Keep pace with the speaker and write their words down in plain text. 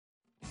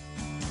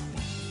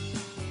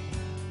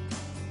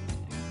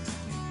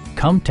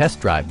Come test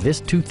drive this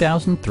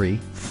 2003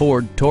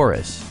 Ford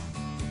Taurus.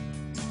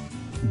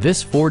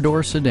 This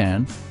four-door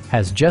sedan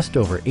has just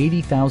over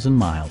 80,000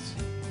 miles.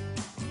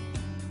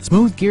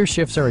 Smooth gear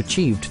shifts are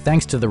achieved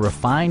thanks to the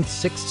refined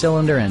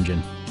six-cylinder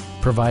engine,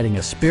 providing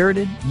a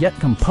spirited yet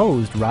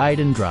composed ride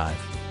and drive.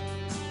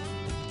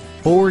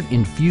 Ford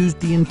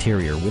infused the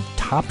interior with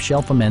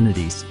top-shelf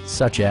amenities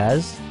such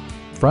as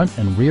front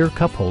and rear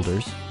cup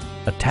holders,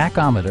 a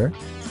tachometer,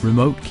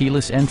 remote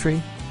keyless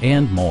entry,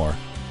 and more.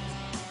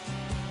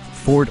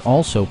 Ford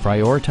also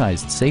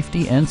prioritized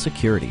safety and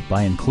security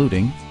by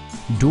including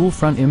dual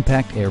front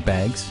impact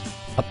airbags,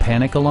 a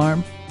panic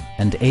alarm,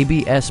 and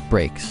ABS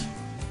brakes.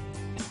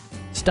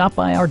 Stop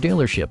by our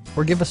dealership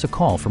or give us a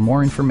call for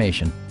more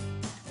information.